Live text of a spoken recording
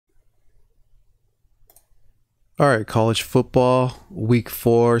All right, college football, week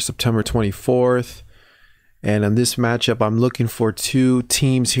 4, September 24th. And in this matchup, I'm looking for two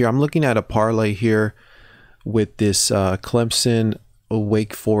teams here. I'm looking at a parlay here with this Clemson,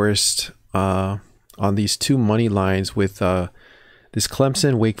 Wake Forest on these two money lines with this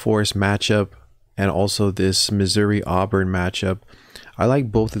Clemson, Wake Forest matchup and also this Missouri, Auburn matchup. I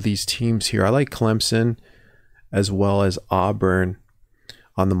like both of these teams here. I like Clemson as well as Auburn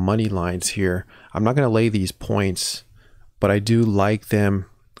on the money lines here. I'm not going to lay these points, but I do like them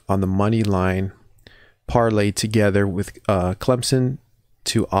on the money line parlay together with Clemson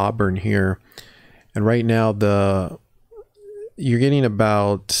to Auburn here. And right now you're getting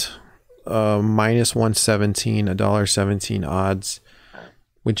about minus 117, $1.17 odds,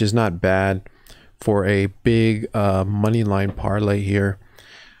 which is not bad for a big money line parlay here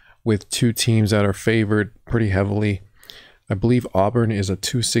with two teams that are favored pretty heavily. I believe Auburn is a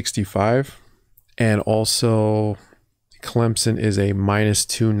 265 and also Clemson is a minus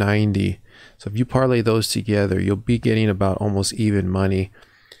 290. So if you parlay those together, you'll be getting about almost even money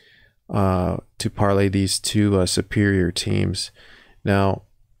to parlay these two superior teams. Now,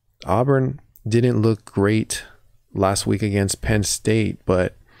 Auburn didn't look great last week against Penn State,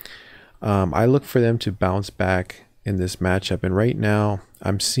 but I look for them to bounce back in this matchup. And right now,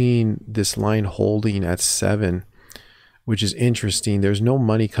 I'm seeing this line holding at 7, which is interesting. There's no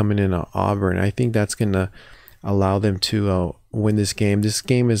money coming in on Auburn. I think that's going to allow them to win this game. This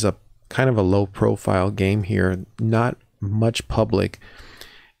game is a kind of a low profile game here. Not much public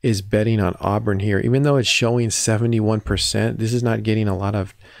is betting on Auburn here. Even though it's showing 71%, this is not getting a lot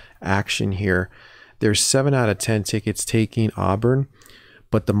of action here. There's 7 out of 10 tickets taking Auburn,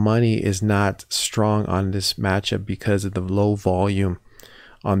 but the money is not strong on this matchup because of the low volume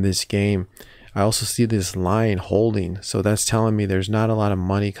on this game. I also see this line holding, so that's telling me there's not a lot of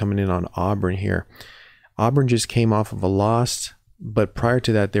money coming in on Auburn here. Auburn just came off of a loss, but prior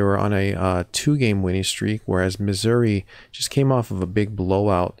to that, they were on a 2-game winning streak, whereas Missouri just came off of a big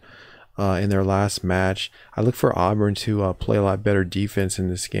blowout in their last match. I look for Auburn to play a lot better defense in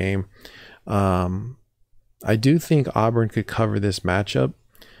this game. I do think Auburn could cover this matchup,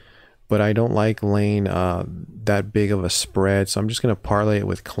 but I don't like laying that big of a spread, so I'm just going to parlay it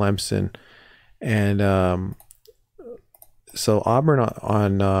with Clemson. And so Auburn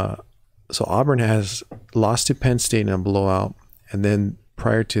Auburn has lost to Penn State in a blowout, and then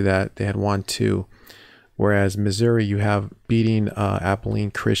prior to that they had won 2. Whereas Missouri, you have beating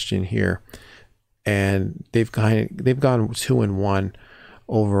Abilene Christian here, and they've gone 2-1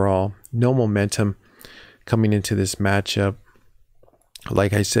 overall. No momentum coming into this matchup.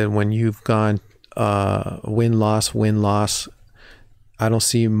 Like I said, when you've gone win-loss, I don't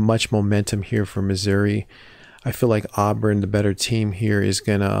see much momentum here for Missouri. I feel like Auburn, the better team here, is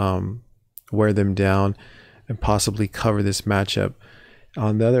going to wear them down and possibly cover this matchup.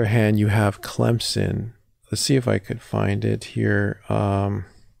 On the other hand, you have Clemson. Let's see if I could find it here. So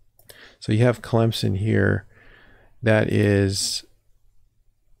you have Clemson here. That is,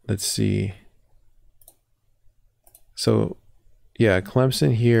 let's see. So, yeah,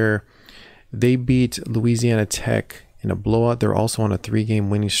 Clemson here. They beat Louisiana Tech in a blowout. They're also on a 3-game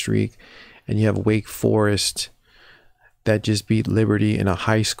winning streak. And you have Wake Forest that just beat Liberty in a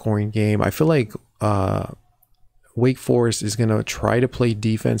high-scoring game. I feel like Wake Forest is going to try to play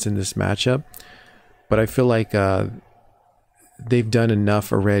defense in this matchup, but I feel like they've done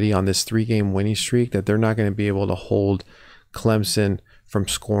enough already on this 3-game winning streak that they're not going to be able to hold Clemson from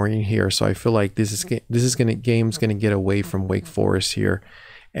scoring here. So I feel like game's going to get away from Wake Forest here.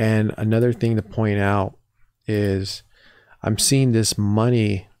 And another thing to point out is I'm seeing this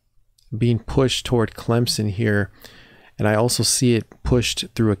money being pushed toward Clemson here, and I also see it pushed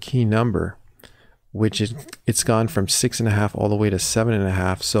through a key number, which is it's gone from 6.5 all the way to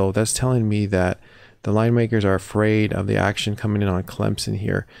 7.5. So that's telling me that the line makers are afraid of the action coming in on Clemson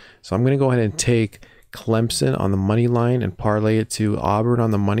here. So I'm going to go ahead and take Clemson on the money line and parlay it to Auburn on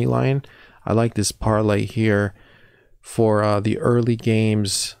the money line. I like this parlay here for the early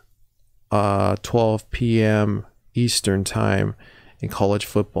games, 12 p.m. Eastern time in college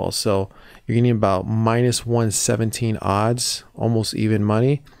football. So you're getting about minus 117 odds, almost even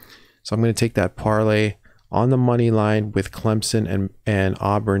money. So I'm going to take that parlay on the money line with Clemson and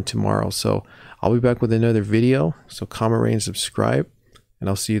Auburn tomorrow. So I'll be back with another video. So comment, rate, and subscribe, and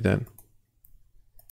I'll see you then.